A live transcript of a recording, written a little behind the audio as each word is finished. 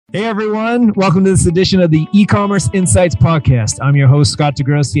Hey everyone, welcome to this edition of the E-Commerce Insights Podcast. I'm your host, Scott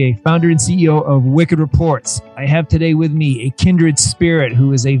DeGrossier, founder and CEO of Wicked Reports. I have today with me a kindred spirit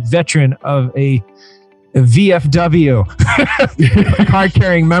who is a veteran of a VFW, a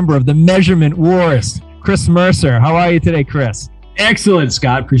card-carrying member of the Measurement Wars, Chris Mercer. How are you today, Chris? Excellent,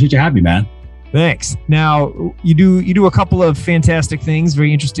 Scott. Appreciate you having me, man. Thanks. Now, you do a couple of fantastic things,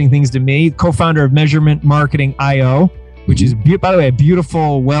 very interesting things to me. Co-founder of Measurement Marketing IO, which is, by the way, a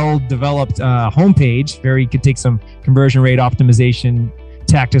beautiful, well-developed homepage. You could take some conversion rate optimization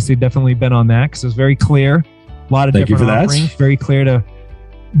tactics. We've definitely been on that because it was very clear. A lot of different offerings, very clear to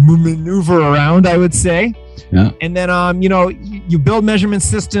maneuver around, I would say. Yeah. And then, you build measurement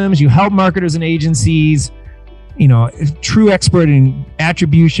systems, you help marketers and agencies, true expert in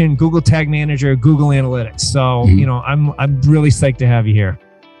attribution, Google Tag Manager, Google Analytics. So, I'm really psyched to have you here.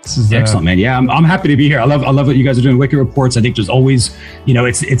 This is excellent, man. Yeah, I'm happy to be here. I love what you guys are doing. Wicked Reports. I think there's always,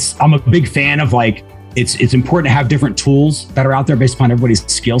 I'm a big fan of it's important to have different tools that are out there based upon everybody's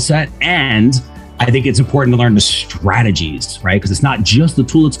skill set. And I think it's important to learn the strategies, right? Because it's not just the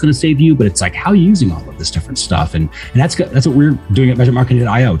tool that's going to save you, but it's like, how are you using all of this different stuff? And that's what we're doing at Measurement Marketing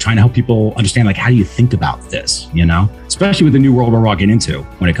IO, trying to help people understand, how do you think about this, especially with the new world we're walking into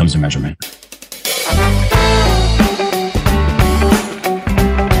when it comes to measurement.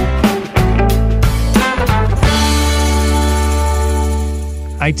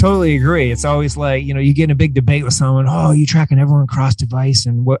 I totally agree. It's always like, you get in a big debate with someone. Oh, you tracking everyone cross device,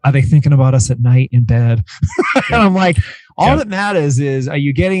 and what are they thinking about us at night in bed? And I'm like, all that matters is, are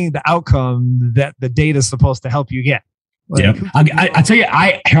you getting the outcome that the data is supposed to help you get? I tell you,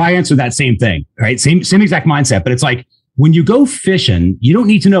 I answer that same thing, right? Same exact mindset, but it's like, when you go fishing, you don't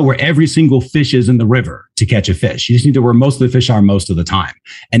need to know where every single fish is in the river to catch a fish. You just need to know where most of the fish are most of the time.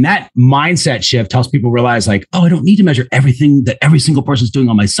 And that mindset shift helps people realize I don't need to measure everything that every single person's doing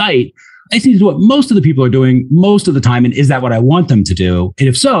on my site. I just need to do what most of the people are doing most of the time. And is that what I want them to do? And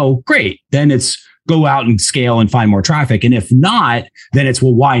if so, great. Then it's go out and scale and find more traffic. And if not, then it's,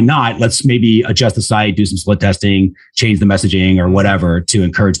 well, why not? Let's maybe adjust the site, do some split testing, change the messaging or whatever to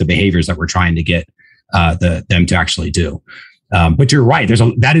encourage the behaviors that we're trying to get them to actually do. But you're right.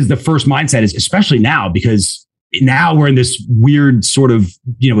 That is the first mindset, is especially now, because now we're in this weird sort of,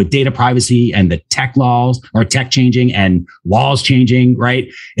 with data privacy and the tech laws or tech changing and laws changing, right?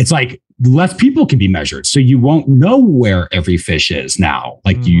 It's like less people can be measured. So you won't know where every fish is now,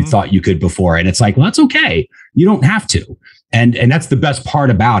 like you thought you could before. And it's like, well, that's okay. You don't have to. And that's the best part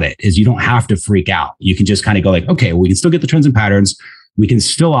about it, is you don't have to freak out. You can just kind of go like, okay, we can still get the trends and patterns. We can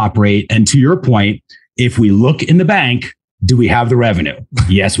still operate. And to your point, if we look in the bank, do we have the revenue?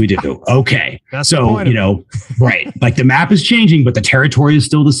 Yes, we do. Okay. So, right. Like the map is changing, but the territory is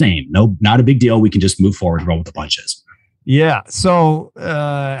still the same. No, not a big deal. We can just move forward and roll with the punches. Yeah. So,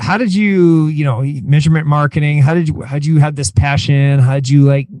 how did you, measurement marketing, how did you have this passion? How did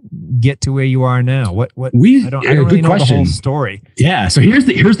you get to where you are now? I don't really know the whole story. Yeah. So here's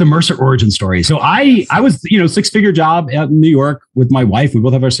the Mercer origin story. So I was, 6-figure job out in New York with my wife. We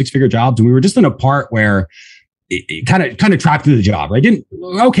both have our 6-figure jobs, and we were just in a part where it kind of trapped through the job.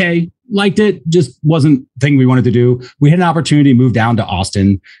 Liked it, just wasn't the thing we wanted to do. We had an opportunity, moved down to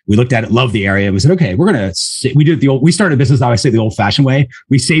Austin. We looked at it, loved the area. We said, okay, we started a business, I would say, the old fashioned way.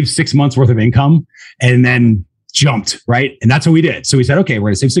 We saved 6 months worth of income and then jumped, right? And that's what we did. So we said, okay, we're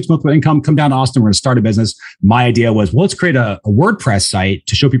going to save 6 months worth of income, come down to Austin, we're going to start a business. My idea was, well, let's create a WordPress site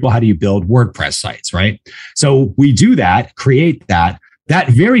to show people how do you build WordPress sites, right? So we do that, create that. That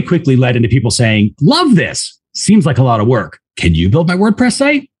very quickly led into people saying, love this. Seems like a lot of work. Can you build my WordPress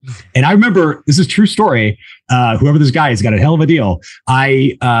site? And I remember, this is a true story. Whoever this guy is got a hell of a deal.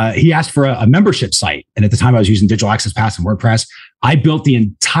 He asked for a membership site. And at the time I was using Digital Access Pass and WordPress. I built the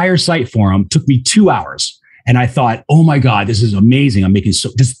entire site for him. Took me 2 hours. And I thought, oh my God, this is amazing. I'm making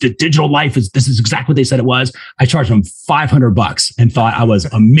the digital life this is exactly what they said it was. I charged him $500 and thought I was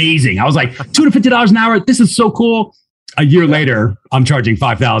amazing. I was like, $250 an hour. This is so cool. A year later, I'm charging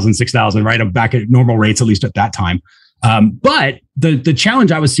 $5,000, $6,000, right? I'm back at normal rates, at least at that time. But the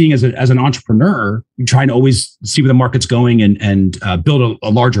challenge I was seeing as an entrepreneur, trying to always see where the market's going and build a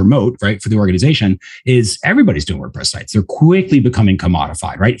larger moat, right, for the organization, is everybody's doing WordPress sites. They're quickly becoming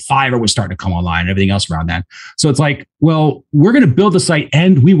commodified, right? Fiverr was starting to come online and everything else around that. So it's like, well, we're going to build the site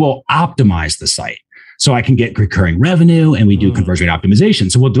and we will optimize the site so I can get recurring revenue, and we do conversion rate optimization.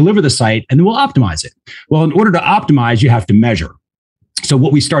 So we'll deliver the site and then we'll optimize it. Well, in order to optimize, you have to measure. So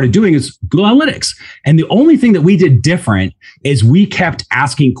what we started doing is Google Analytics. And the only thing that we did different is we kept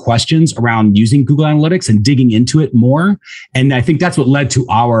asking questions around using Google Analytics and digging into it more. And I think that's what led to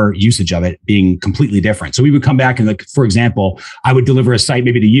our usage of it being completely different. So we would come back and, like, for example, I would deliver a site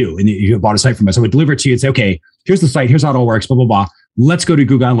maybe to you, and you bought a site from us. I would deliver it to you and say, okay, here's the site. Here's how it all works, blah, blah, blah. Let's go to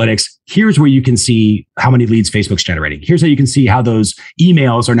Google Analytics. Here's where you can see how many leads Facebook's generating. Here's how you can see how those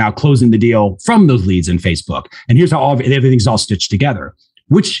emails are now closing the deal from those leads in Facebook. And here's how everything's all stitched together,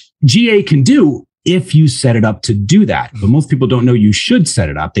 which GA can do if you set it up to do that. But most people don't know you should set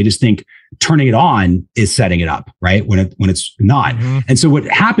it up. They just think turning it on is setting it up, right? When it's not. Mm-hmm. And so what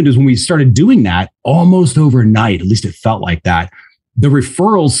happened is when we started doing that almost overnight, at least it felt like that, the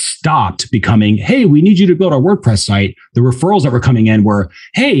referrals stopped becoming, hey, we need you to build our WordPress site. The referrals that were coming in were,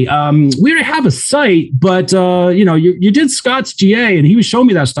 hey, we already have a site, but you did Scott's GA and he was showing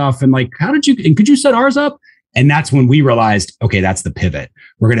me that stuff. And like, could you set ours up? And that's when we realized, okay, that's the pivot.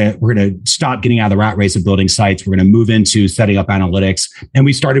 We're gonna stop getting out of the rat race of building sites. We're gonna move into setting up analytics. And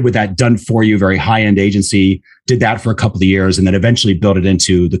we started with that done for you, very high-end agency, did that for a couple of years, and then eventually built it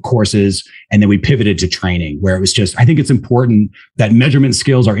into the courses. And then we pivoted to training, where it was just, I think it's important that measurement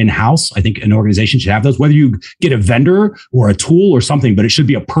skills are in-house. I think an organization should have those, whether you get a vendor or a tool or something, but it should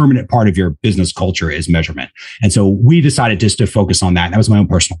be a permanent part of your business culture is measurement. And so we decided just to focus on that. And that was my own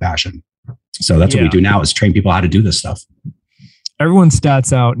personal passion. So that's what we do now, is train people how to do this stuff. Everyone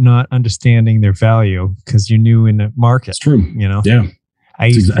starts out not understanding their value because you're new in the market. It's true. Yeah.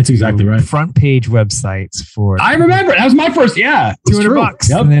 That's exactly right. Front page websites for. I remember that was my first. Yeah, $200,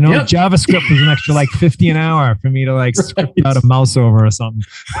 yep, and then JavaScript was an extra like $50 an hour for me to like script out a mouse over or something.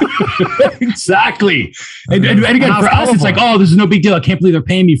 Exactly. And again, for us, it's like, oh, this is no big deal. I can't believe they're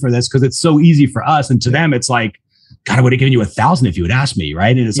paying me for this because it's so easy for us, and to them, it's like, God, I would have given you 1,000 if you had asked me,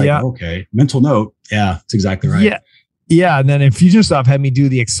 right? And it's like, okay, mental note. Yeah, that's exactly right. Yeah. Yeah. And then Infusionsoft had me do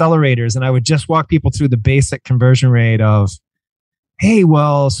the accelerators, and I would just walk people through the basic conversion rate of, hey,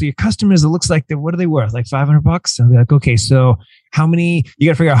 well, so your customers, it looks like what are they worth? Like $500? And I'd be like, okay, so how many, you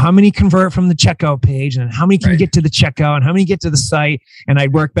got to figure out how many convert from the checkout page and how many can you get to the checkout and how many get to the site. And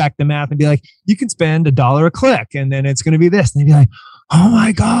I'd work back the math and be like, you can spend $1 a click and then it's going to be this. And they'd be like, oh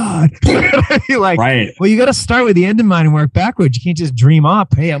my God. Like, right. Well, you got to start with the end in mind and work backwards. You can't just dream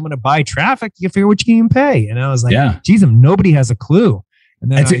up, hey, I'm going to buy traffic. You got to figure out what you can even pay. And I was like, geez, nobody has a clue.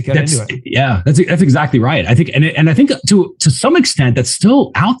 And then I got into it. Yeah, that's exactly right. I think, and I think to some extent, that's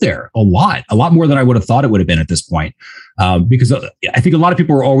still out there a lot more than I would have thought it would have been at this point. Because I think a lot of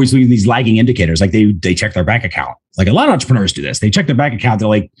people are always doing these lagging indicators, like they check their bank account. Like a lot of entrepreneurs do this. They check their bank account. They're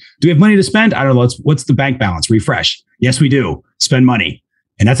like, do we have money to spend? I don't know. What's the bank balance? Refresh. Yes, we do. Spend money.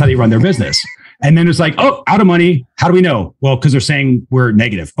 And that's how they run their business. And then it's like, oh, out of money. How do we know? Well, because they're saying we're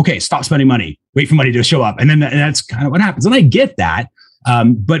negative. Okay, stop spending money. Wait for money to show up. And then that's kind of what happens. And I get that.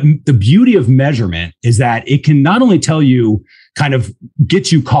 But the beauty of measurement is that it can not only tell you, kind of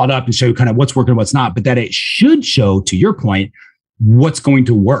get you caught up and show kind of what's working and what's not, but that it should show, to your point, what's going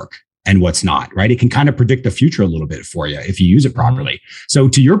to work and what's not, right? It can kind of predict the future a little bit for you if you use it properly. So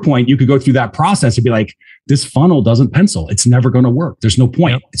to your point, you could go through that process and be like, this funnel doesn't pencil. It's never going to work. There's no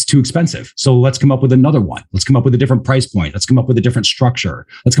point. Yep. It's too expensive. So let's come up with another one. Let's come up with a different price point. Let's come up with a different structure.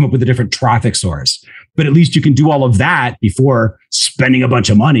 Let's come up with a different traffic source. But at least you can do all of that before spending a bunch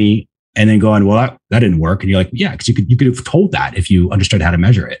of money and then going, well, that didn't work. And you're like, yeah, because you could have told that if you understood how to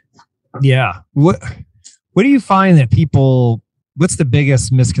measure it. Yeah. What do you find that people, what's the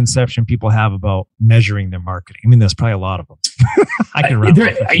biggest misconception people have about measuring their marketing? I mean, there's probably a lot of them. I can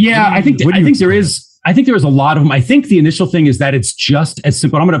I think there is a lot of them. I think the initial thing is that it's just as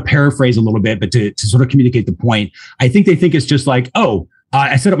simple. I'm going to paraphrase a little bit, but to sort of communicate the point, I think they think it's just like,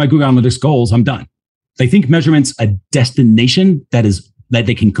 I set up my Google Analytics goals. I'm done. They think measurement's a destination that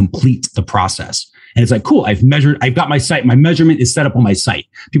they can complete the process. And it's like, cool, I've got my site. My measurement is set up on my site.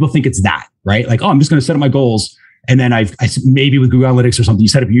 People think it's that, right? Like, I'm just going to set up my goals. And then I maybe with Google Analytics or something, you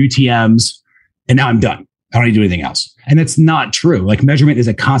set up your UTMs and now I'm done. I don't need to do anything else. And that's not true. Like measurement is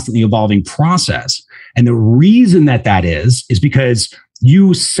a constantly evolving process. And the reason that is because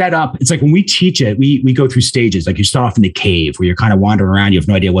you set up, it's like when we teach it, we go through stages. Like you start off in the cave where you're kind of wandering around. You have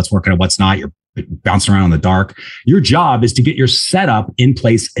no idea what's working and what's not. You're bouncing around in the dark. Your job is to get your setup in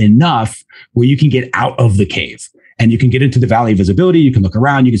place enough where you can get out of the cave and you can get into the valley of visibility. You can look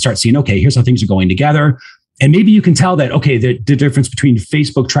around. You can start seeing, okay, here's how things are going together. And maybe you can tell that, okay, the difference between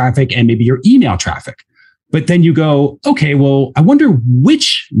Facebook traffic and maybe your email traffic. But then you go, okay, well, I wonder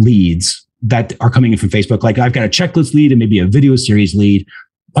which leads that are coming in from Facebook. Like I've got a checklist lead and maybe a video series lead.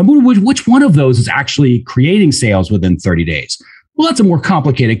 I wonder which one of those is actually creating sales within 30 days. Well, that's a more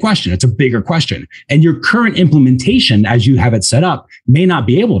complicated question. It's a bigger question. And your current implementation, as you have it set up, may not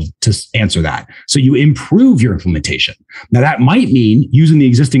be able to answer that. So you improve your implementation. Now, that might mean using the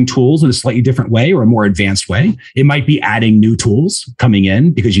existing tools in a slightly different way or a more advanced way. It might be adding new tools coming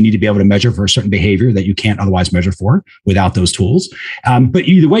in because you need to be able to measure for a certain behavior that you can't otherwise measure for without those tools. But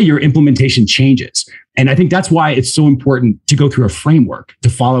either way, your implementation changes. And I think that's why it's so important to go through a framework, to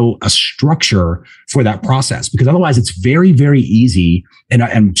follow a structure for that process, because otherwise it's very, very easy. And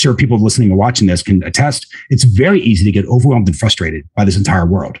I'm sure people listening and watching this can attest. It's very easy to get overwhelmed and frustrated by this entire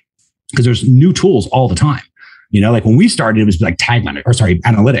world because there's new tools all the time. Like when we started, it was like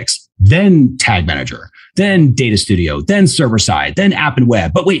analytics, then tag manager, then data studio, then server side, then app and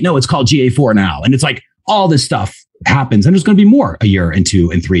web. But wait, no, it's called GA4 now. And it's like all this stuff happens, and there's going to be more a year and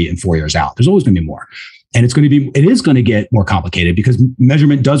 2 and 3 and 4 years out. There's always going to be more. And it is going to get more complicated because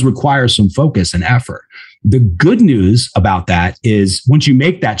measurement does require some focus and effort. The good news about that is once you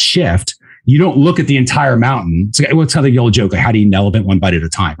make that shift, you don't look at the entire mountain. It's how the old joke, like, how do you eat an elephant one bite at a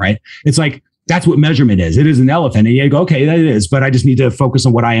time, right? It's like, that's what measurement is. It is an elephant. And you go, okay, that it is, but I just need to focus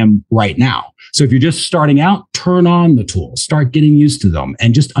on what I am right now. So if you're just starting out, turn on the tools, start getting used to them,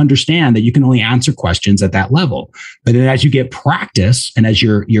 and just understand that you can only answer questions at that level. But then as you get practice and as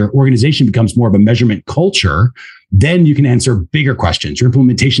your organization becomes more of a measurement culture, then you can answer bigger questions. Your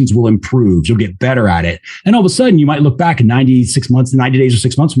implementations will improve. You'll get better at it. And all of a sudden you might look back in 90 days or 6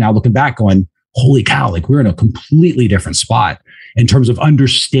 months from now, looking back going, holy cow, like we're in a completely different spot in terms of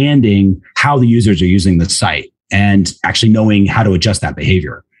understanding how the users are using the site and actually knowing how to adjust that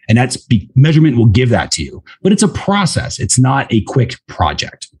behavior. And measurement will give that to you, but it's a process. It's not a quick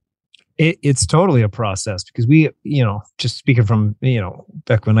project. It's totally a process because we, just speaking from,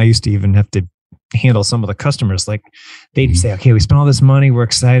 back when I used to even have to handle some of the customers, like they'd say, okay, we spent all this money, we're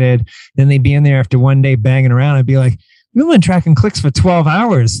excited. Then they'd be in there after one day banging around. I'd be like, we've been tracking clicks for 12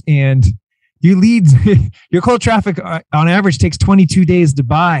 hours and your cold traffic on average takes 22 days to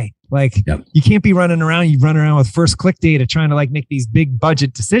buy. Like, yep. You can't be running around. You run around with first click data trying to make these big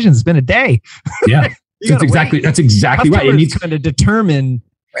budget decisions. It's been a day. Yeah, that's exactly right. It needs kind of determine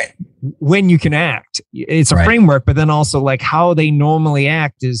when you can act. It's a framework, but then also how they normally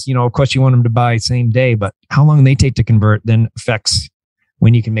act is, of course you want them to buy same day, but how long they take to convert then affects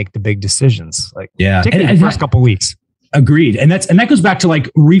when you can make the big decisions. Particularly the first couple of weeks. Agreed. And that goes back to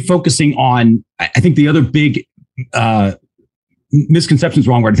refocusing on, I think the other big misconception is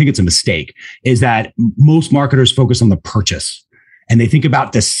the wrong word. I think it's a mistake, is that most marketers focus on the purchase and they think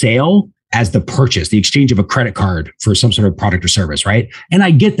about the sale as the purchase, the exchange of a credit card for some sort of product or service, right? And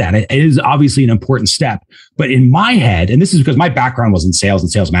I get that. It is obviously an important step. But in my head, and this is because my background was in sales and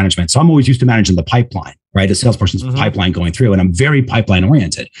sales management, so I'm always used to managing the pipeline, right? A salesperson's pipeline going through, and I'm very pipeline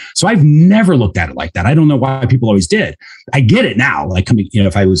oriented. So I've never looked at it like that. I don't know why people always did. I get it now,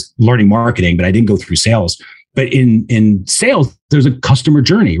 if I was learning marketing, but I didn't go through sales. But in sales, there's a customer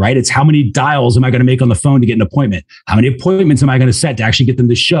journey, right? It's how many dials am I going to make on the phone to get an appointment? How many appointments am I going to set to actually get them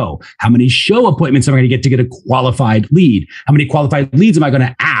to show? How many show appointments am I going to get a qualified lead? How many qualified leads am I going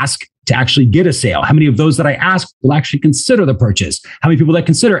to ask to actually get a sale? How many of those that I ask will actually consider the purchase? How many people that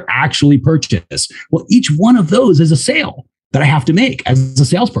consider actually purchase? Well, each one of those is a sale that I have to make as a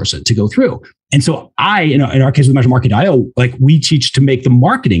salesperson to go through. And so in our case with MeasureMarketing.io, we teach to make the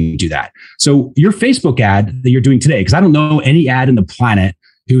marketing do that. So your Facebook ad that you're doing today, because I don't know any ad in the planet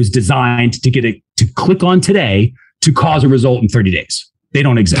who is designed to get it to click on today to cause a result in 30 days. They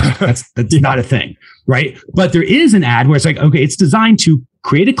don't exist. That's not a thing, right? But there is an ad where it's okay, it's designed to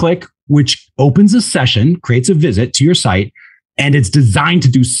create a click, which opens a session, creates a visit to your site, and it's designed to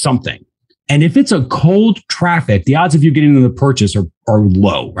do something. And if it's a cold traffic, the odds of you getting them to purchase are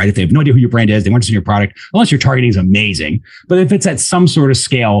low, right? If they have no idea who your brand is, they want to see your product, unless your targeting is amazing. But if it's at some sort of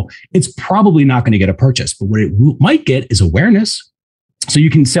scale, it's probably not going to get a purchase. But what it might get is awareness. So you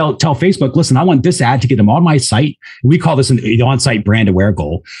can tell Facebook, listen, I want this ad to get them on my site. We call this an on-site brand aware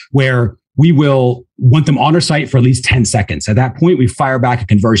goal, where we will want them on our site for at least 10 seconds. At that point, we fire back a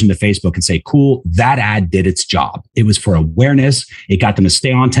conversion to Facebook and say, cool, that ad did its job. It was for awareness. It got them to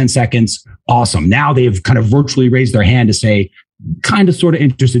stay on 10 seconds. Awesome. Now they've kind of virtually raised their hand to say, kind of sort of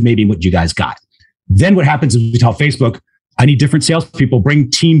interested maybe in what you guys got. Then what happens is we tell Facebook, I need different salespeople, bring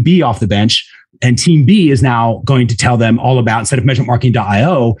team B off the bench. And team B is now going to tell them all about, instead of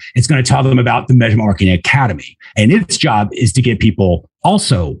MeasureMarketing.io, it's going to tell them about the Measurement Marketing Academy. And its job is to get people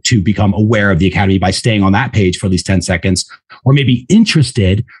also to become aware of the Academy by staying on that page for at least 10 seconds, or maybe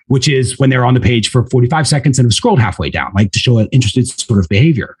interested, which is when they're on the page for 45 seconds and have scrolled halfway down, to show an interested sort of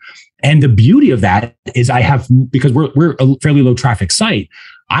behavior. And the beauty of that is because we're a fairly low traffic site,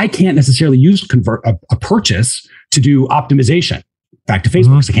 I can't necessarily use a purchase to do optimization back to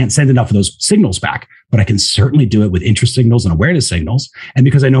Facebook because I can't send enough of those signals back, but I can certainly do it with interest signals and awareness signals. And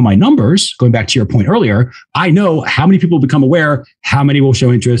because I know my numbers, going back to your point earlier, I know how many people become aware, how many will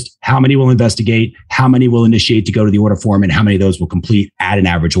show interest, how many will investigate, how many will initiate to go to the order form, and how many of those will complete at an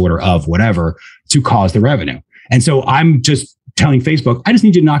average order of whatever to cause the revenue. And so I'm just telling Facebook, I just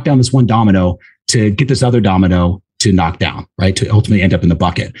need you to knock down this one domino to get this other domino to knock down, right? To ultimately end up in the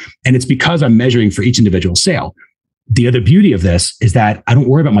bucket. And it's because I'm measuring for each individual sale. The other beauty of this is that I don't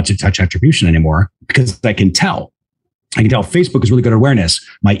worry about much of touch attribution anymore because I can tell. Facebook is really good at awareness.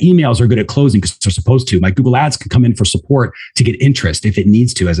 My emails are good at closing because they're supposed to. My Google ads can come in for support to get interest if it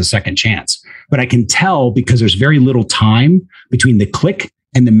needs to as a second chance. But I can tell because there's very little time between the click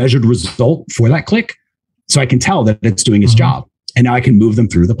and the measured result for that click. So I can tell that it's doing its job. And now I can move them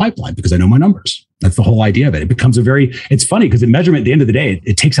through the pipeline because I know my numbers. That's the whole idea of it. It becomes it's funny because the measurement at the end of the day,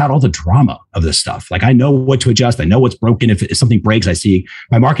 it takes out all the drama of this stuff. Like I know what to adjust. I know what's broken. If something breaks, I see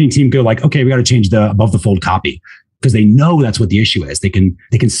my marketing team go like, okay, we got to change the above the fold copy because they know that's what the issue is. They can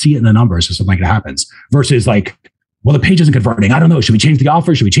see it in the numbers if something like that happens versus like, well, the page isn't converting. I don't know. Should we change the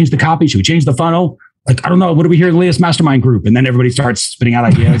offer? Should we change the copy? Should we change the funnel? Like, I don't know. What do we hear in the latest mastermind group? And then everybody starts spitting out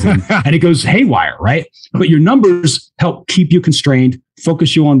ideas and it goes haywire, right? But your numbers help keep you constrained,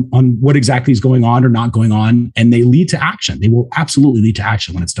 focus you on what exactly is going on or not going on. And they lead to action. They will absolutely lead to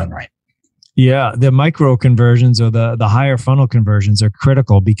action when it's done right. Yeah. The micro conversions or the higher funnel conversions are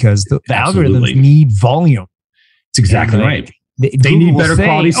critical because the algorithms need volume. It's exactly right. They need better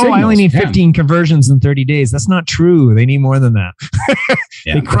quality signals. I only need 15 conversions in 30 days. That's not true. They need more than that.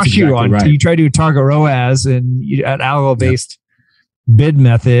 They crush you on. Right. You try to do target ROAS and at algo-based bid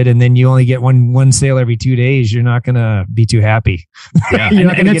method, and then you only get one sale every 2 days. You're not going to be too happy. Yeah. You're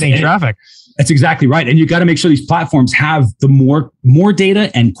not going to get any traffic. That's exactly right. And you got to make sure these platforms have the more data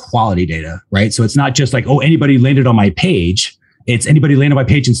and quality data, right? So it's not just like, oh, anybody landed on my page. It's anybody landed on my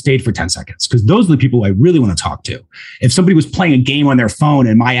page and stayed for 10 seconds because those are the people I really want to talk to. If somebody was playing a game on their phone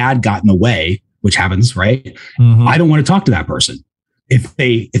and my ad got in the way, which happens, right? I don't want to talk to that person. If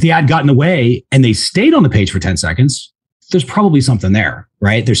the ad got in the way and they stayed on the page for 10 seconds, there's probably something there,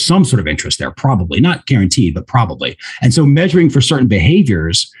 right? There's some sort of interest there, probably not guaranteed, but probably. And so measuring for certain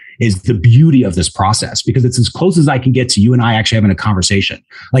behaviors is the beauty of this process because it's as close as I can get to you and I actually having a conversation.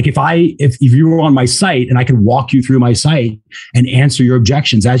 Like if you were on my site and I can walk you through my site and answer your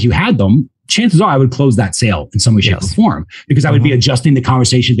objections as you had them, chances are I would close that sale in some way, shape, or form because I would be adjusting the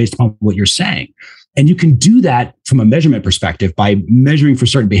conversation based upon what you're saying. And you can do that from a measurement perspective by measuring for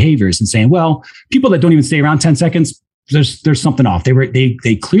certain behaviors and saying, well, people that don't even stay around 10 seconds, there's something off.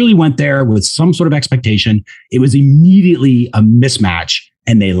 They clearly went there with some sort of expectation. It was immediately a mismatch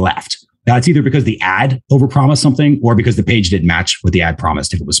and they left. Now it's either because the ad overpromised something or because the page didn't match what the ad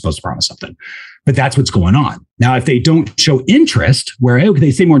promised if it was supposed to promise something. But that's what's going on. Now, if they don't show interest where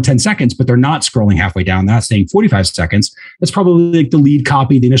they stay more than 10 seconds, but they're not scrolling halfway down, not staying 45 seconds, that's probably like the lead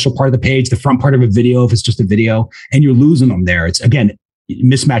copy, the initial part of the page, the front part of a video, if it's just a video, and you're losing them there. It's again,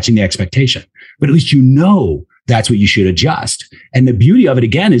 mismatching the expectation, but at least you know that's what you should adjust. And the beauty of it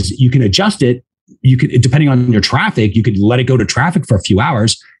again is you can adjust it. You could, depending on your traffic, you could let it go to traffic for a few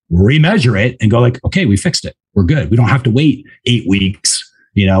hours, remeasure it and go like, okay, we fixed it. We're good. We don't have to wait 8 weeks,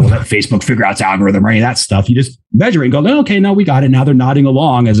 let Facebook figure out its algorithm or any of that stuff. You just measure it and go, okay, no, we got it. Now they're nodding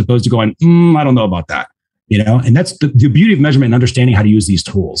along as opposed to going, I don't know about that, and that's the beauty of measurement and understanding how to use these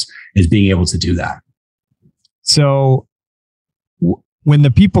tools is being able to do that. So when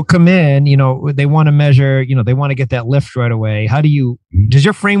the people come in, they want to measure, they want to get that lift right away. How does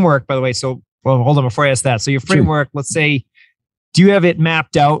your framework, by the way, hold on before I ask that. So your framework, let's say, do you have it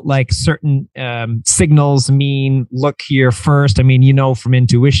mapped out like certain signals mean look here first? I mean, from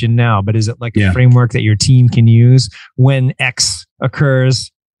intuition now, but is it like a framework that your team can use when X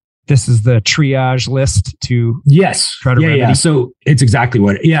occurs? This is the triage list to try to remedy. Yeah. So it's exactly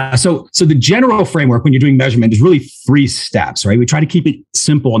what. So the general framework when you're doing measurement is really 3 steps, right? We try to keep it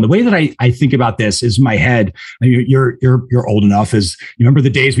simple. And the way that I think about this is my head. You're old enough as you remember the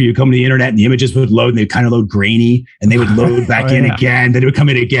days where you come to the internet and the images would load and they'd kind of load grainy and they would load back in again. Then it would come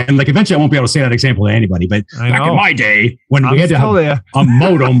in again. Like eventually I won't be able to say that example to anybody, but back in my day when we had to have a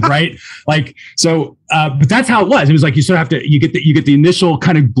modem, right? Like, so, but that's how it was. It was like, you sort of have to, you get the initial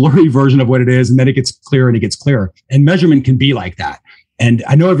kind of blurry version of what it is. And then it gets clearer and it gets clearer. And measurement can be like that. And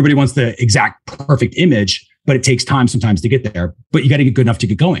I know everybody wants the exact perfect image, but it takes time sometimes to get there, but you got to get good enough to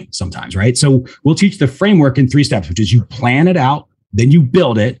get going sometimes, right? So we'll teach the framework in 3 steps, which is you plan it out, then you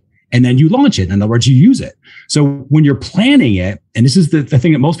build it, and then you launch it. In other words, you use it. So when you're planning it, and this is the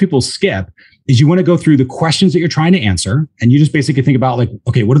thing that most people skip, is you want to go through the questions that you're trying to answer. And you just basically think about like,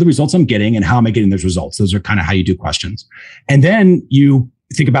 okay, what are the results I'm getting and how am I getting those results? Those are kind of how you do questions. And then you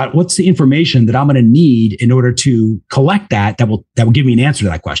think about what's the information that I'm going to need in order to collect that will give me an answer to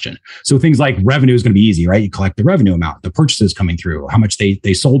that question. So things like revenue is going to be easy, right? You collect the revenue amount, the purchases coming through, how much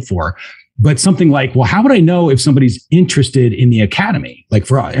they sold for. But something like, well, how would I know if somebody's interested in the academy? Like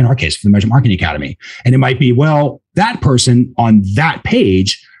in our case, for the Measurement Marketing Academy. And it might be, well, that person on that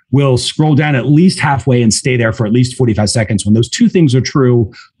page will scroll down at least halfway and stay there for at least 45 seconds. When those two things are true,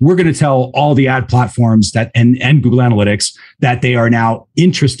 we're going to tell all the ad platforms that and Google Analytics that they are now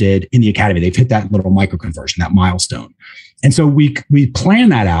interested in the academy. They've hit that little micro conversion, that milestone. And so we plan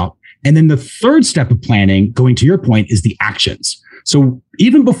that out. And then the third step of planning, going to your point, is the actions. So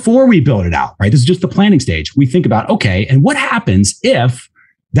even before we build it out, right? This is just the planning stage. We think about, okay, and what happens if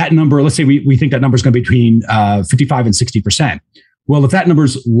that number, let's say we think that number is going to be between 55 and 60%. Well, if that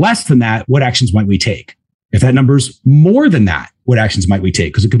number's less than that, what actions might we take? If that number's more than that, what actions might we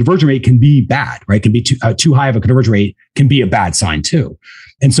take? Because a conversion rate can be bad, right? It can be too high of a conversion rate can be a bad sign too.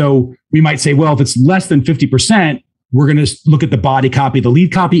 And so we might say, well, if it's less than 50%, we're going to look at the body copy, the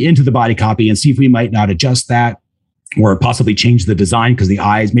lead copy into the body copy and see if we might not adjust that or possibly change the design because the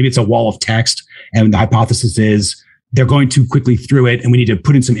eyes, maybe it's a wall of text. And the hypothesis is they're going too quickly through it. And we need to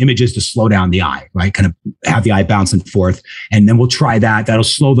put in some images to slow down the eye, right? Kind of have the eye bounce and forth. And then we'll try that. That'll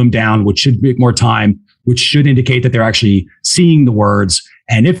slow them down, which should make more time, which should indicate that they're actually seeing the words.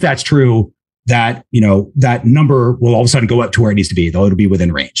 And if that's true, that, that number will all of a sudden go up to where it needs to be, though it'll be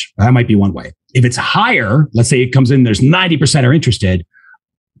within range. That might be one way. If it's higher, let's say it comes in, there's 90% are interested.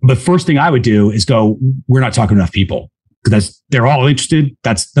 The first thing I would do is go, we're not talking to enough people. Because they're all interested.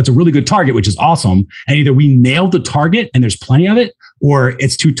 That's a really good target, which is awesome. And either we nailed the target and there's plenty of it, or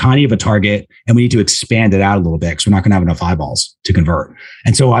it's too tiny of a target and we need to expand it out a little bit because we're not going to have enough eyeballs to convert.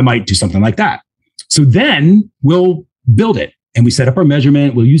 And so I might do something like that. So then we'll build it and we set up our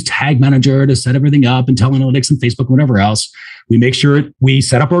measurement. We'll use Tag Manager to set everything up and Analytics and Facebook, whatever else. We make sure we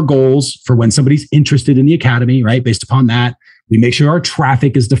set up our goals for when somebody's interested in the academy, right? Based upon that. We make sure our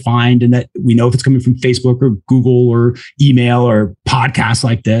traffic is defined and that we know if it's coming from Facebook or Google or email or podcasts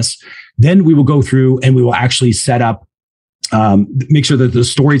like this. Then we will go through and we will actually set up, make sure that the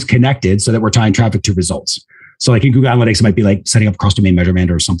story's connected so that we're tying traffic to results. So like in Google Analytics, it might be like setting up cross-domain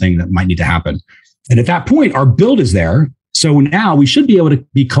measurement or something that might need to happen. And at that point, our build is there. So now we should be able to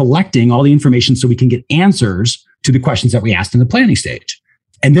be collecting all the information so we can get answers to the questions that we asked in the planning stage.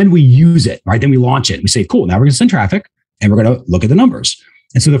 And then we use it, right? Then we launch it. We say, cool, now we're going to send traffic. And we're going to look at the numbers.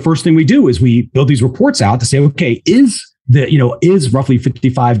 And so the first thing we do is we build these reports out to say, okay, is roughly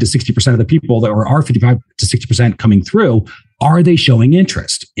 55 to 60% of the people that are 55 to 60% coming through, are they showing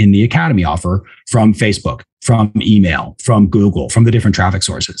interest in the academy offer from Facebook, from email, from Google, from the different traffic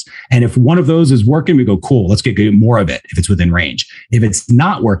sources? And if one of those is working, we go, cool, let's get more of it if it's within range. If it's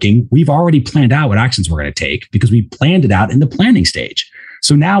not working, we've already planned out what actions we're going to take because we planned it out in the planning stage.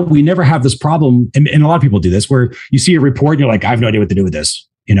 So now we never have this problem. And a lot of people do this where you see a report and you're like, I have no idea what to do with this.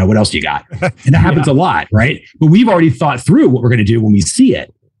 What else do you got? And that happens a lot, right? But we've already thought through what we're going to do when we see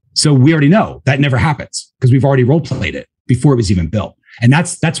it. So we already know that never happens because we've already role played it before it was even built. And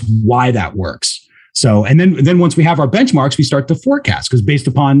that's why that works. So, and then once we have our benchmarks, we start to forecast because based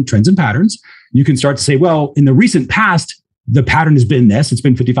upon trends and patterns, you can start to say, well, in the recent past, the pattern has been this. It's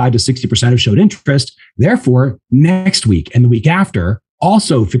been 55 to 60% have showed interest. Therefore, next week and the week after,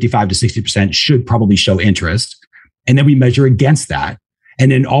 also 55 to 60% should probably show interest. And then we measure against that.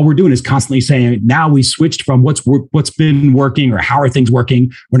 And then all we're doing is constantly saying, now we switched from what's been working or how are things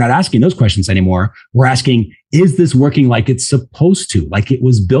working. We're not asking those questions anymore. We're asking, is this working like it's supposed to, like it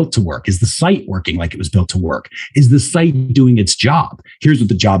was built to work? Is the site working like it was built to work? Is the site doing its job? Here's what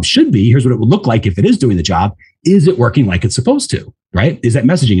the job should be. Here's what it would look like if it is doing the job. Is it working like it's supposed to, right? Is that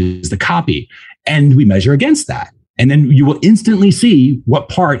messaging? Is the copy? And we measure against that. And then you will instantly see what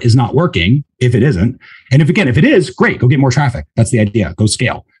part is not working if it isn't. And if it is, great, go get more traffic. That's the idea, go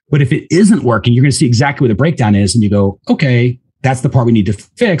scale. But if it isn't working, you're going to see exactly where the breakdown is. And you go, okay, that's the part we need to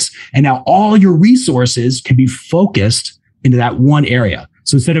fix. And now all your resources can be focused into that one area.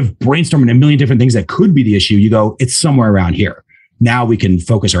 So instead of brainstorming a million different things that could be the issue, you go, it's somewhere around here. Now we can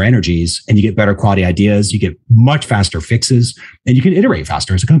focus our energies and you get better quality ideas. You get much faster fixes and you can iterate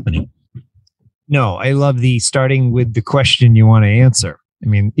faster as a company. No, I love the starting with the question you want to answer. I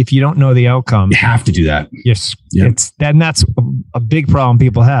mean, if you don't know the outcome, You have to do that. yes, Yep. that's a big problem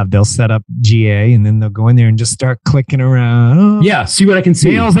people have. They'll set up GA and then they'll go in there and just start clicking around. Oh, Yeah, see what I can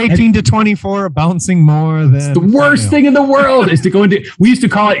see. Sales 18 to 24 are bouncing more than The worst thing in the world is to go into, we used to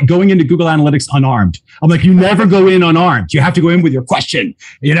call it going into Google Analytics unarmed. I'm like, you never go in unarmed. You have to go in with your question.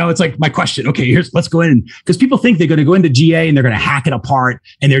 It's like my question. Okay, let's go in. Because people think they're going to go into GA and they're going to hack it apart.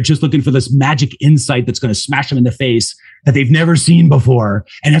 And they're just looking for this magic insight that's going to smash them in the face that they've never seen before.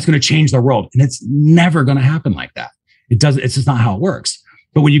 And that's going to change their world. And it's never going to happen like that. It's just not how it works.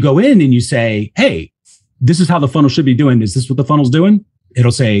 But when you go in and you say, hey, this is how the funnel should be doing. Is this what the funnel's doing?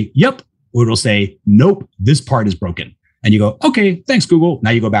 It'll say, yep. Or it'll say, nope, this part is broken. And you go, okay, thanks, Google. Now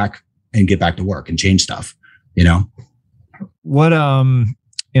you go back and get back to work and change stuff, What,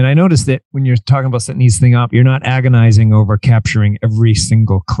 and I noticed that when you're talking about setting these things up, you're not agonizing over capturing every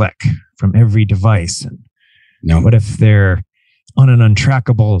single click from every device. No. What if they're on an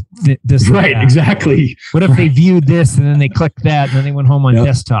untrackable this and Right, that? exactly. What if they viewed this and then they clicked that and then they went home on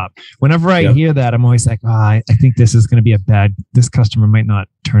desktop? Whenever I hear that, I'm always like, I think this is going to be this customer might not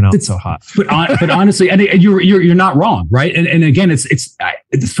turn out so hot. But honestly, and you're not wrong, right? And again, it's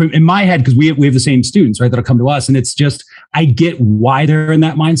in my head, because we have the same students, right, that'll come to us, and it's just, I get why they're in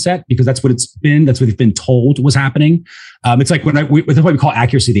that mindset, because that's what they've been told was happening. It's like that's why we call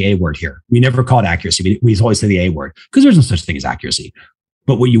accuracy the A word here. We never call it accuracy. We always say the A word, because there's no such thing as accuracy.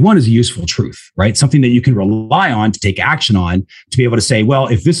 But what you want is a useful truth, right? Something that you can rely on to take action on, to be able to say, well,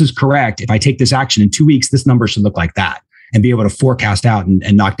 if this is correct, if I take this action in 2 weeks, this number should look like that. And be able to forecast out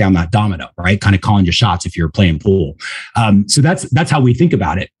and knock down that domino, right? Kind of calling your shots if you're playing pool. So that's how we think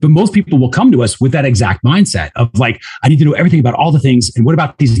about it. But most people will come to us with that exact mindset of like, I need to know everything about all the things. And what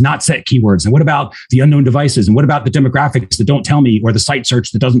about these not set keywords? And what about the unknown devices? And what about the demographics that don't tell me, or the site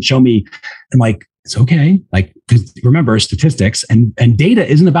search that doesn't show me? And like, it's okay. Like, because remember, statistics and data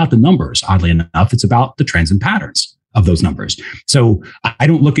isn't about the numbers, oddly enough. It's about the trends and patterns of those numbers. So I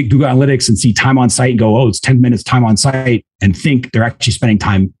don't look at Google Analytics and see time on site and go, oh, it's 10 minutes time on site, and think they're actually spending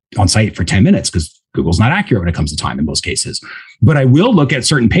time on site for 10 minutes, because Google's not accurate when it comes to time in most cases. But I will look at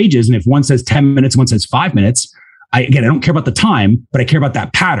certain pages, and if one says 10 minutes, one says 5 minutes, I don't care about the time, but I care about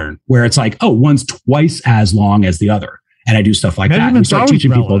that pattern where it's like, oh, one's twice as long as the other. And I do stuff like that. And we start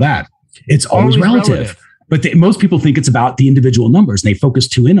teaching people that. It's always relative. But most people think it's about the individual numbers, and they focus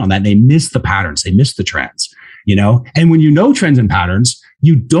too in on that, and they miss the patterns, they miss the trends. And when you know trends and patterns,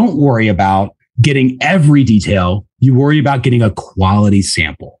 you don't worry about getting every detail. You worry about getting a quality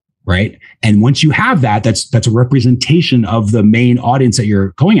sample, right? And once you have that, that's a representation of the main audience that you're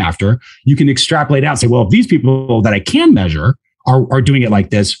going after. You can extrapolate out and say, well, if these people that I can measure are doing it like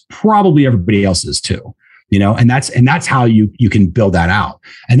this, probably everybody else is too. And that's how you can build that out.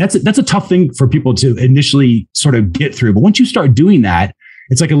 And that's a tough thing for people to initially sort of get through. But once you start doing that,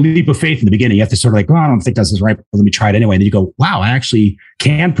 it's like a leap of faith in the beginning. You have to sort of like, I don't think this is right, but let me try it anyway. And then you go, wow, I actually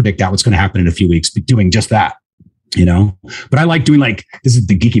can predict out what's going to happen in a few weeks doing just that, But I like doing this is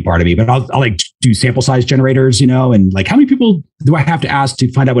the geeky part of me, but I'll like do sample size generators, and like, how many people do I have to ask to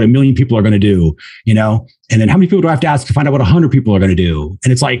find out what 1 million people are going to do, And then how many people do I have to ask to find out what 100 people are going to do?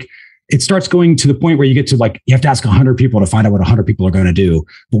 And it's like, it starts going to the point where you get to like, you have to ask 100 people to find out what 100 people are going to do.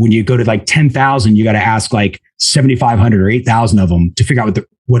 But when you go to like 10,000, you got to ask like 7,500 or 8,000 of them to figure out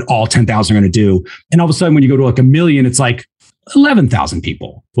what all 10,000 are going to do. And all of a sudden, when you go to like 1 million, it's like 11,000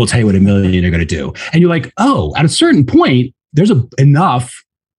 people will tell you what 1 million are going to do. And you're like, oh, at a certain point, there's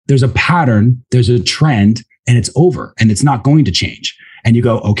a pattern, there's a trend, and it's over, and it's not going to change. And you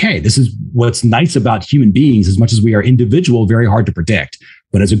go, okay, this is what's nice about human beings. As much as we are individual, very hard to predict.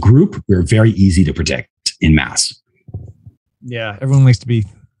 But as a group, we're very easy to predict in mass. Yeah, everyone likes to be.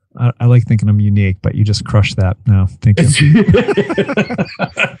 I like thinking I'm unique, but you just crushed that. No, thank you.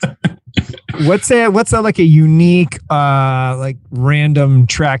 What's like a unique, like random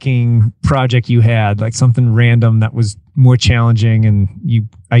tracking project you had, like something random that was more challenging and you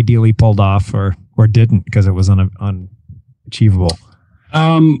ideally pulled off or didn't because it was unachievable?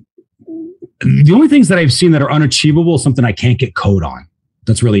 The only things that I've seen that are unachievable is something I can't get code on.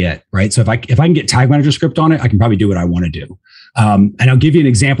 That's really it, right? So if I can get Tag Manager script on it, I can probably do what I want to do. And I'll give you an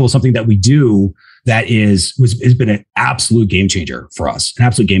example of something that we do that has been an absolute game changer for us, an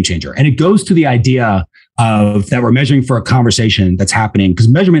absolute game changer. And it goes to the idea of that we're measuring for a conversation that's happening, because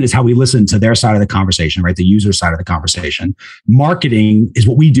measurement is how we listen to their side of the conversation, right? The user side of the conversation. Marketing is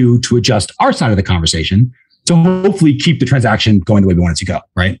what we do to adjust our side of the conversation to hopefully keep the transaction going the way we want it to go,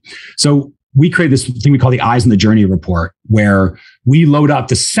 right? So we create this thing we call the Eyes on the Journey report, where we load up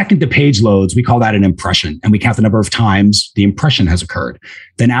the second the page loads. We call that an impression, and we count the number of times the impression has occurred.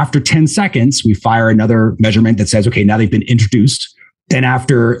 Then after 10 seconds, we fire another measurement that says, okay, now they've been introduced Then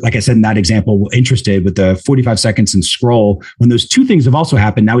after, like I said, in that example, interested with the 45 seconds and scroll, when those two things have also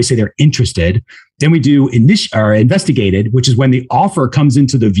happened, now we say they're interested. Then we do investigated, which is when the offer comes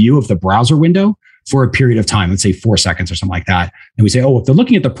into the view of the browser window for a period of time, let's say 4 seconds or something like that. And we say, oh, if they're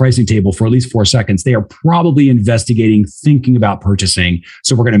looking at the pricing table for at least 4 seconds, they are probably investigating, thinking about purchasing.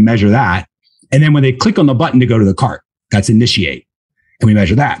 So we're going to measure that. And then when they click on the button to go to the cart, that's initiate. And we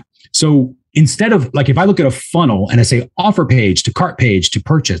measure that. So instead of like, if I look at a funnel and I say offer page to cart page to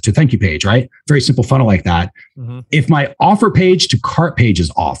purchase to thank you page, right? Very simple funnel like that. Mm-hmm. If my offer page to cart page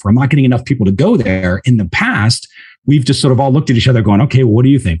is off, or I'm not getting enough people to go there in the past, we've just sort of all looked at each other going, okay, well, what do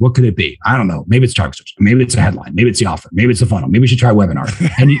you think? What could it be? I don't know. Maybe it's target search. Maybe it's a headline. Maybe it's the offer. Maybe it's the funnel. Maybe we should try webinar.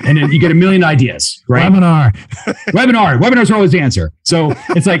 And then you get a million ideas, right? Webinars are always the answer. So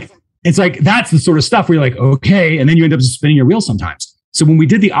it's like, that's the sort of stuff where you're like, okay. And then you end up spinning your wheels sometimes. So when we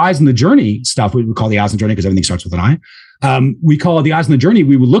did the eyes on the journey stuff, we would call the eyes on the journey because everything starts with an eye. We call it the eyes on the journey.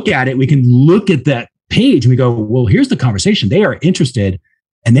 We would look at it. We can look at that page and we go, well, here's the conversation. They are interested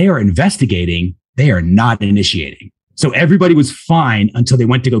and they are investigating. They are not initiating. So everybody was fine until they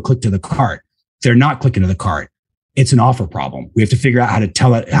went to go click to the cart. They're not clicking to the cart. It's an offer problem. We have to figure out how to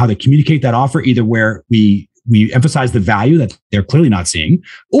tell it, how to communicate that offer, either where we emphasize the value that they're clearly not seeing,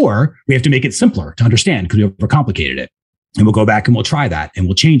 or we have to make it simpler to understand because we overcomplicated it. And we'll go back and we'll try that and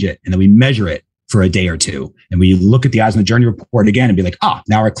we'll change it. And then we measure it for a day or two. And we look at the eyes on the journey report again and be like,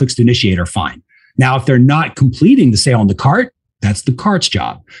 now our clicks to initiate are fine. Now, if they're not completing the sale on the cart, that's the cart's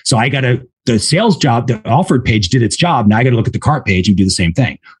job. So the sales job, the offered page did its job. Now I got to look at the cart page and do the same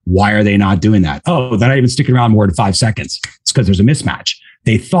thing. Why are they not doing that? Oh, they're not even sticking around more than 5 seconds. It's because there's a mismatch.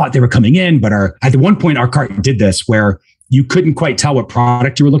 They thought they were coming in, but at the one point, our cart did this where you couldn't quite tell what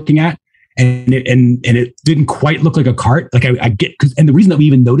product you were looking at. And it didn't quite look like a cart. Like I get, and the reason that we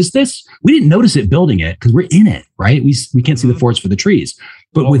even noticed this, we didn't notice it building it because we're in it, right? We can't see the forest for the trees.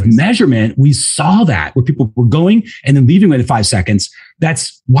 But with measurement, we saw that where people were going and then leaving within 5 seconds.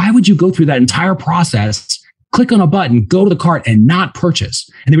 That's why would you go through that entire process, click on a button, go to the cart and not purchase?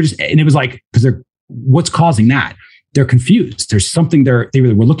 And it was like, because what's causing that? They're confused. There's something they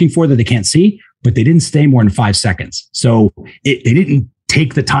were looking for that they can't see, but they didn't stay more than 5 seconds. So they didn't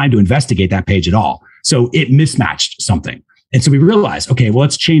take the time to investigate that page at all. So it mismatched something. And so we realized, okay, well,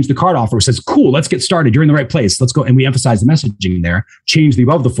 let's change the cart offer. It says, cool, let's get started. You're in the right place. Let's go. And we emphasize the messaging there, change the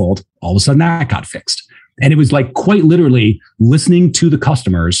above the fold. All of a sudden that got fixed. And it was like quite literally listening to the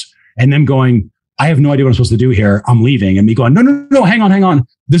customers and them going, I have no idea what I'm supposed to do here. I'm leaving. And me going, no, hang on.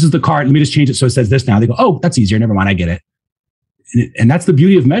 This is the cart. Let me just change it so it says this now. They go, oh, that's easier. Never mind. I get it. And that's the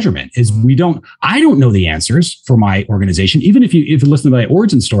beauty of measurement is I don't know the answers for my organization. Even if you listen to my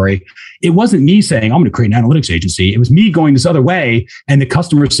origin story, it wasn't me saying, I'm going to create an analytics agency. It was me going this other way. And the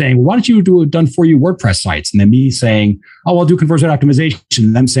customer saying, well, why don't you do a done for you WordPress sites? And then me saying, oh, I'll do conversion optimization.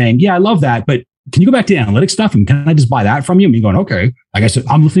 And them saying, yeah, I love that. But can you go back to the analytics stuff? And can I just buy that from you? And me going, okay. Like I said,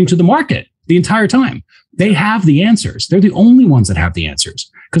 I'm listening to the market the entire time. They have the answers. They're the only ones that have the answers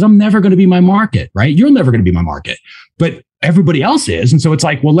because I'm never going to be my market, right? You're never going to be my market, but everybody else is. And so it's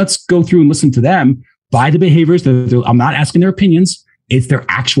like, well, let's go through and listen to them, buy the behaviors. I'm not asking their opinions. It's their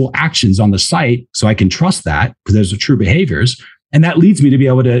actual actions on the site. So I can trust that because those are true behaviors. And that leads me to be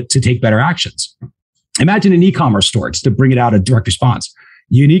able to take better actions. Imagine an e-commerce store, just to bring it out of direct response.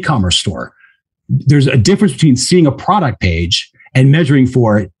 You're an e-commerce store. There's a difference between seeing a product page and measuring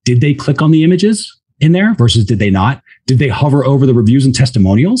for, did they click on the images in there versus did they not? Did they hover over the reviews and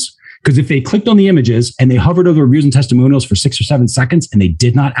testimonials? Because if they clicked on the images and they hovered over the reviews and testimonials for 6 or 7 seconds and they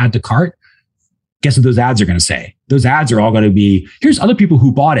did not add to cart, guess what those ads are going to say? Those ads are all going to be, here's other people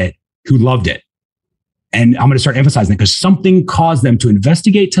who bought it, who loved it. And I'm going to start emphasizing that because something caused them to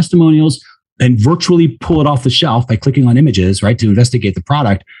investigate testimonials and virtually pull it off the shelf by clicking on images, right, to investigate the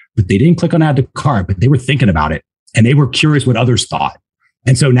product. But they didn't click on add to cart, but they were thinking about it and they were curious what others thought.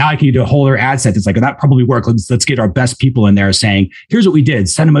 And so now I can do a whole other ad set that's like, that probably worked. Let's get our best people in there saying, here's what we did.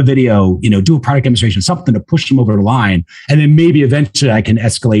 Send them a video, do a product demonstration, something to push them over the line. And then maybe eventually I can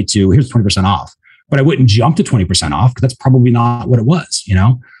escalate to here's 20% off. But I wouldn't jump to 20% off because that's probably not what it was,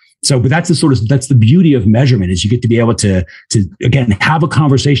 So, but that's the beauty of measurement is you get to be able to again, have a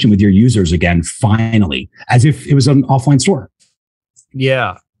conversation with your users again, finally, as if it was an offline store.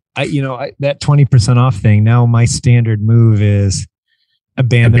 Yeah. That 20% off thing. Now my standard move is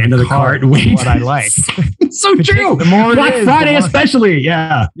abandon the cart and wait. What I like. So true. The more Black Friday, especially.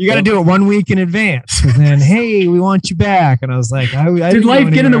 Yeah. You got to do it 1 week in advance. And then, hey, we want you back. And I was like, I did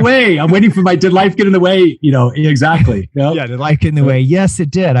life get in the way? I'm waiting for did life get in the way? Exactly. Yep. Yeah. Did life get in the way? Yes,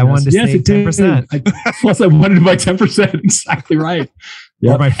 it did. I wanted to save 10%. Plus I wanted to buy 10%. Exactly right.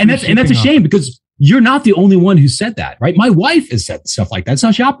 Yeah. And that's a shame because you're not the only one who said that, right? My wife has said stuff like that. That's how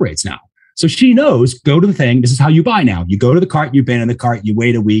she operates now. So she knows, go to the thing. This is how you buy now. You go to the cart, you abandon the cart, you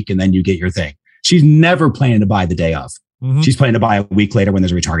wait a week, and then you get your thing. She's never planning to buy the day of. She's planning to buy a week later when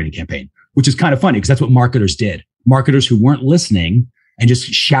there's a retargeting campaign, which is kind of funny because that's what marketers did. Marketers who weren't listening and just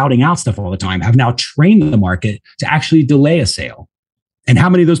shouting out stuff all the time have now trained the market to actually delay a sale. And how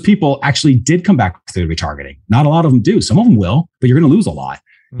many of those people actually did come back to the retargeting? Not a lot of them do. Some of them will, but you're going to lose a lot.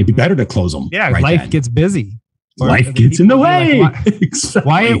 It'd be better to close them. Yeah, right life gets busy. Life gets in the way. Like,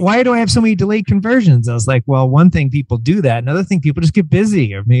 exactly. Why do I have so many delayed conversions? I was like, well, one thing people do that. Another thing, people just get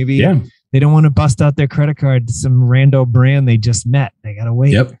busy, or maybe they don't want to bust out their credit card to some rando brand they just met. They got to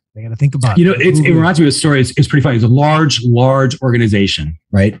wait. They got to think about it. It reminds me of a story. It's pretty funny. It's a large organization,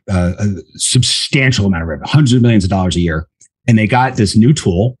 right? A substantial amount of revenue, hundreds of millions of dollars a year. And they got this new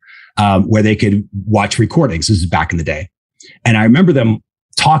tool where they could watch recordings. This is back in the day. And I remember them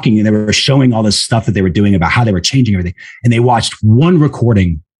talking, and they were showing all this stuff that they were doing about how they were changing everything. And they watched one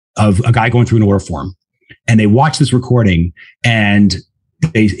recording of a guy going through an order form. And they watched this recording, and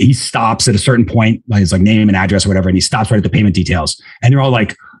he stops at a certain point, like his name and address or whatever, and he stops right at the payment details. And they're all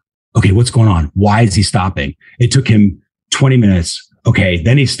like, okay, what's going on? Why is he stopping? It took him 20 minutes. Okay,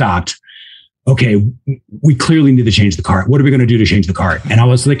 then he stopped. Okay, we clearly need to change the cart. What are we going to do to change the cart? And I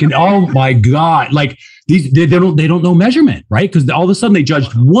was thinking, oh my God, like they don't know measurement, right? Because all of a sudden they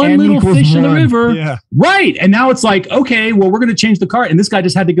judged one little fish in the river, right? And now it's like, okay, well, we're going to change the cart, and this guy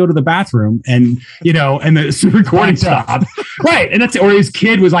just had to go to the bathroom, and and the recording stopped, right? And or his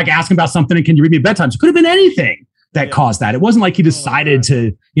kid was like asking about something, and can you read me a bedtime? So it could have been anything that caused that. It wasn't like he decided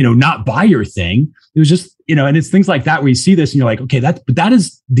to not buy your thing. It was just and it's things like that where you see this and you're like, okay,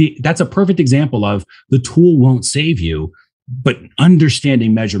 that's a perfect example of the tool won't save you, but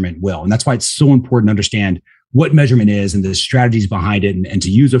understanding measurement will. And that's why it's so important to understand what measurement is and the strategies behind it, and to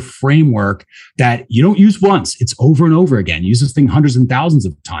use a framework that you don't use once. It's over and over again. Use this thing hundreds and thousands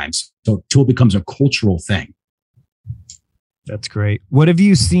of times. So the tool becomes a cultural thing. That's great. What have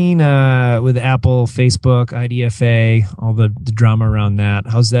you seen with Apple, Facebook, IDFA, all the drama around that?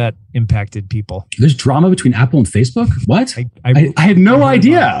 How's that impacted people? There's drama between Apple and Facebook? What? I had no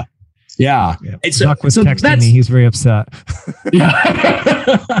idea. Yeah. Zuck was texting me. He's very upset.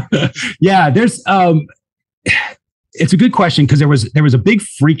 Yeah. There's it's a good question, because there was a big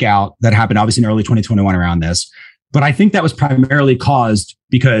freak out that happened obviously in early 2021 around this. But I think that was primarily caused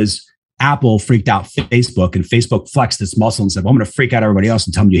because Apple freaked out Facebook, and Facebook flexed this muscle and said, well, I'm going to freak out everybody else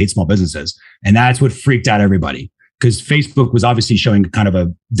and tell them you hate small businesses. And that's what freaked out everybody, because Facebook was obviously showing kind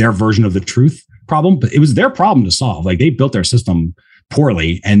of their version of the truth problem, but it was their problem to solve. Like, they built their system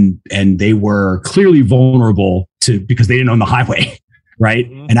poorly, and they were clearly vulnerable because they didn't own the highway. Right.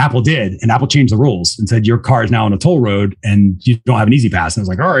 Mm-hmm. And Apple did. And Apple changed the rules and said, your car is now on a toll road and you don't have an easy pass. And I was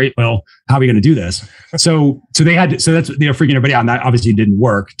like, all right, well, how are we going to do this? So they had to, so that's, they were freaking everybody out. And that obviously didn't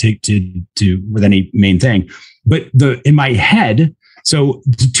work to with any main thing. But in my head, so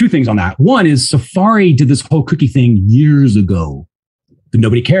two things on that. One is Safari did this whole cookie thing years ago, but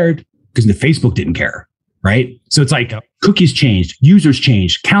nobody cared because the Facebook didn't care. Right. So it's like cookies changed, users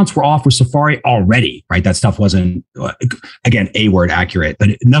changed, counts were off with Safari already. Right. That stuff wasn't, again, a word accurate, but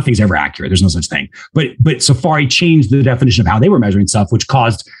nothing's ever accurate. There's no such thing. But Safari changed the definition of how they were measuring stuff, which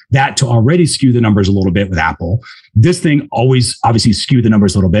caused that to already skew the numbers a little bit with Apple. This thing always obviously skewed the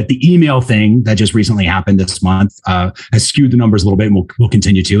numbers a little bit. The email thing that just recently happened this month has skewed the numbers a little bit, and will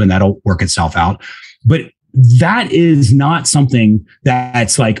continue to, and that'll work itself out. But that is not something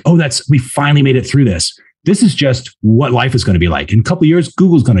that's like, oh, we finally made it through this. This is just what life is going to be like. In a couple of years,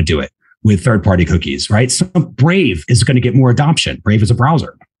 Google's going to do it with third-party cookies, right? So Brave is going to get more adoption. Brave is a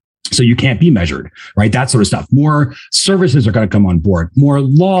browser, so you can't be measured, right? That sort of stuff. More services are going to come on board. More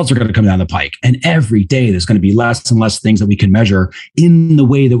laws are going to come down the pike. And every day there's going to be less and less things that we can measure in the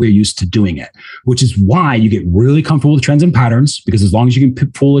way that we're used to doing it, which is why you get really comfortable with trends and patterns, because as long as you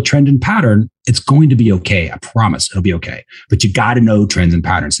can pull a trend and pattern, it's going to be okay. I promise it'll be okay. But you got to know trends and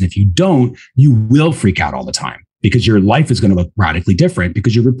patterns. And if you don't, you will freak out all the time, because your life is going to look radically different,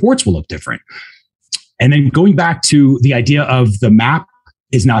 because your reports will look different. And then going back to the idea of the map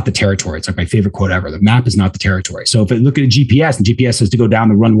is not the territory. It's like my favorite quote ever. The map is not the territory. So if I look at a GPS and GPS says to go down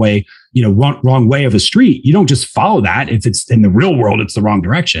the runway, wrong way of a street, you don't just follow that. If it's in the real world, it's the wrong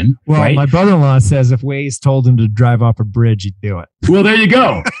direction. Well, right? My brother-in-law says if Waze told him to drive off a bridge, he'd do it. Well, there you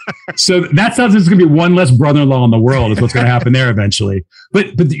go. So that sounds like there's going to be one less brother-in-law in the world is what's going to happen there eventually.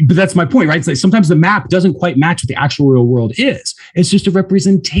 But that's my point, right? It's like sometimes the map doesn't quite match what the actual real world is. It's just a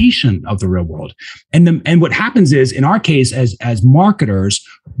representation of the real world. And what happens is, in our case, as marketers,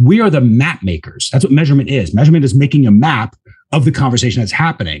 we are the map makers. That's what measurement is. Measurement is making a map of the conversation that's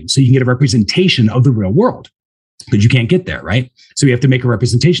happening. So you can get a representation of the real world, but you can't get there, right? So you have to make a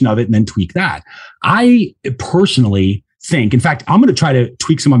representation of it and then tweak that. I personally think, in fact, I'm going to try to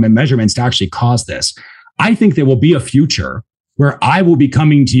tweak some of my measurements to actually cause this. I think there will be a future where I will be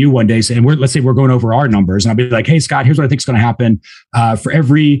coming to you one day saying, let's say we're going over our numbers, and I'll be like, hey, Scott, here's what I think is going to happen. For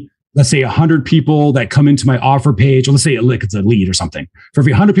every, let's say 100 people that come into my offer page, or let's say it's a lead or something. For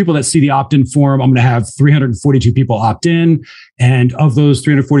every 100 people that see the opt-in form, I'm going to have 342 people opt in. And of those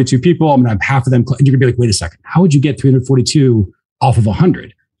 342 people, I'm going to have half of them. And you're going to be like, wait a second, how would you get 342 off of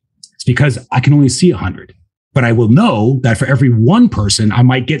 100? It's because I can only see 100. But I will know that for every one person, I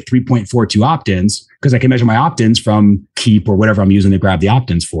might get 3.42 opt-ins because I can measure my opt-ins from Keep or whatever I'm using to grab the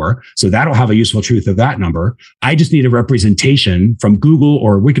opt-ins for. So that'll have a useful truth of that number. I just need a representation from Google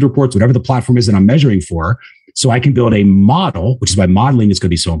or Wicked Reports, whatever the platform is that I'm measuring for. So I can build a model, which is why modeling is going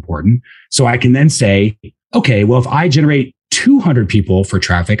to be so important. So I can then say, okay, well, if I generate 200 people for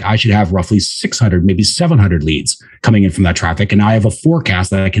traffic, I should have roughly 600, maybe 700 leads coming in from that traffic. And I have a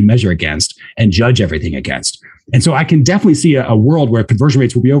forecast that I can measure against and judge everything against. And so I can definitely see a world where conversion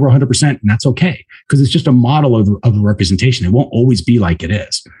rates will be over 100%. And that's okay, because it's just a model of a representation. It won't always be like it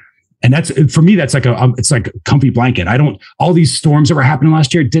is. And that's, for me, that's like it's like a comfy blanket. All these storms that were happening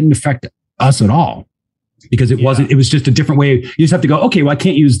last year didn't affect us at all, because it was just a different way. You just have to go, okay, well, I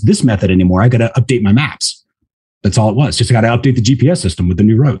can't use this method anymore. I got to update my maps. That's all it was. Just got to update the GPS system with the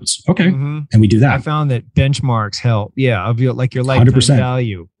new roads. Okay. Mm-hmm. And we do that. I found that benchmarks help. Yeah. Of your lifetime 100%.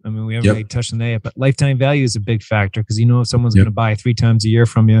 Value. I mean, we haven't really touched on that yet, but lifetime value is a big factor, because if someone's going to buy 3 times a year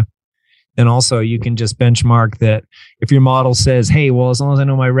from you. And also you can just benchmark that. If your model says, hey, well, as long as I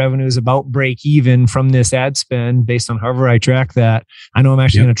know my revenue is about break even from this ad spend, based on however I track that, I know I'm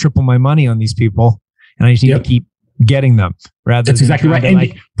actually going to triple my money on these people. And I just need to keep getting them, rather that's than exactly right. To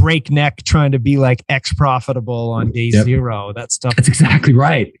like breakneck trying to be like X profitable on day zero. That stuff. That's exactly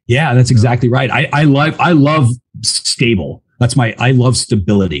right. Yeah, that's exactly right. I love stable. I love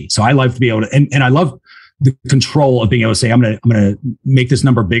stability. So I love to be able to, and I love the control of being able to say, I'm going to make this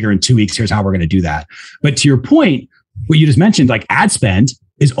number bigger in 2 weeks. Here's how we're going to do that. But to your point, what you just mentioned, like ad spend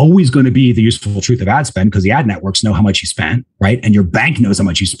is always going to be the useful truth of ad spend, because the ad networks know how much you spent, right? And your bank knows how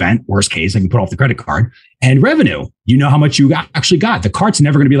much you spent. Worst case, I can put off the credit card. And revenue, you know how much you actually got. The cart's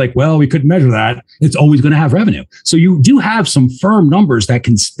never going to be like, well, we couldn't measure that. It's always going to have revenue. So you do have some firm numbers that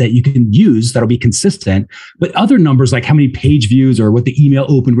you can use that'll be consistent. But other numbers, like how many page views or what the email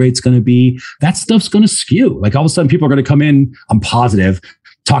open rate's going to be, that stuff's going to skew. Like all of a sudden, people are going to come in, I'm positive,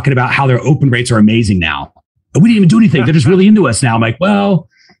 talking about how their open rates are amazing now. But we didn't even do anything. They're just really into us now. I'm like, well,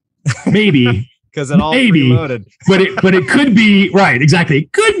 maybe. Because it all preloaded. but it could be, right, exactly.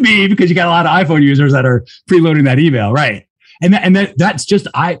 It could be because you got a lot of iPhone users that are preloading that email, right? And that's just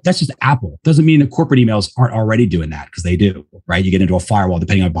Apple. Doesn't mean that corporate emails aren't already doing that, because they do, right? You get into a firewall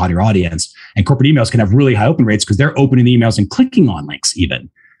depending on your audience, and corporate emails can have really high open rates because they're opening the emails and clicking on links even,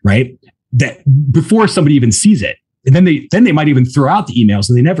 right? That before somebody even sees it. And then they might even throw out the email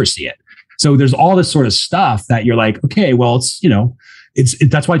so they never see it. So there's all this sort of stuff that you're like, okay, well,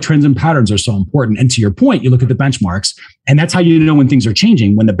 that's why trends and patterns are so important. And to your point, you look at the benchmarks, and that's how you know when things are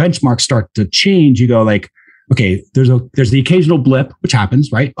changing. When the benchmarks start to change, you go like, okay, there's the occasional blip, which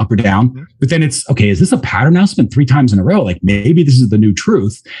happens, right? Up or down. Mm-hmm. But then it's, okay, is this a pattern now? It's been 3 times in a row. Like maybe this is the new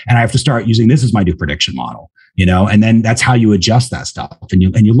truth, and I have to start using this as my new prediction model, and then that's how you adjust that stuff, and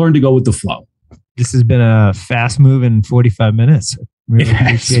you learn to go with the flow. This has been a fast moving 45 minutes. Really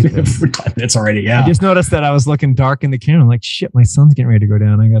appreciate this. 45 minutes already. Yeah. I just noticed that I was looking dark in the camera. I'm like, shit, my sun's getting ready to go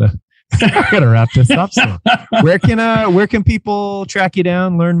down. I gotta wrap this up. So where can people track you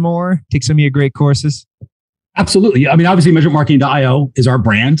down, learn more, take some of your great courses? Absolutely. I mean, obviously measurementmarketing.io is our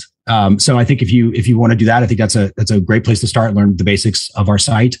brand. So I think if you want to do that, I think that's a great place to start, learn the basics of our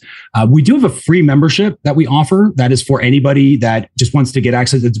site. We do have a free membership that we offer that is for anybody that just wants to get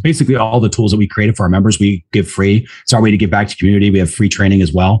access. It's basically all the tools that we created for our members. We give free. It's our way to give back to community. We have free training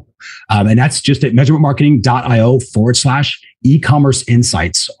as well. And that's just at measurementmarketing.io/e-commerce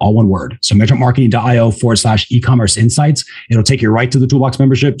insights, all one word. So measurementmarketing.io/e-commerce insights. It'll take you right to the Toolbox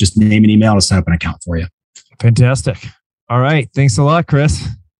membership. Just name and email to set up an account for you. Fantastic. All right. Thanks a lot, Chris.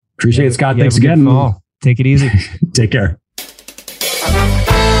 Appreciate it, Scott. Thanks again. Take it easy. Take care.